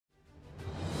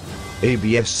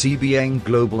ABS-CBN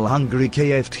Global Hungary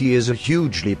Kft is a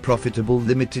hugely profitable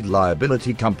limited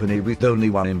liability company with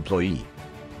only one employee.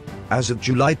 As of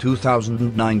July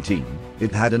 2019,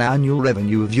 it had an annual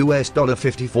revenue of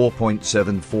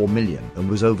 $54.74 million and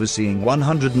was overseeing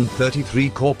 133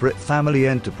 corporate family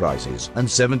enterprises and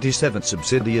 77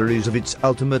 subsidiaries of its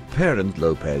ultimate parent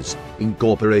Lopez,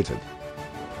 Incorporated.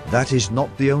 That is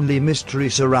not the only mystery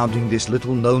surrounding this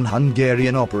little-known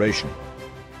Hungarian operation.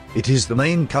 It is the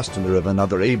main customer of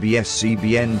another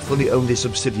ABS-CBN fully owned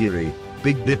subsidiary,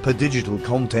 Big Dipper Digital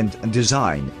Content and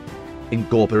Design,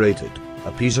 Incorporated,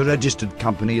 a PEZA-registered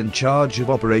company in charge of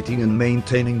operating and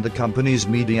maintaining the company's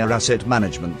media asset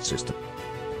management system.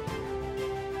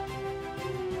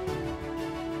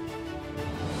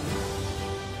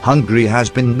 Hungary has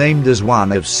been named as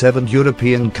one of 7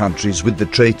 European countries with the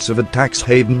traits of a tax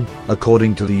haven,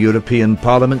 according to the European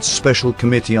Parliament's Special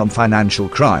Committee on Financial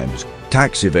Crimes,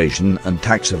 Tax Evasion and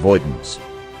Tax Avoidance.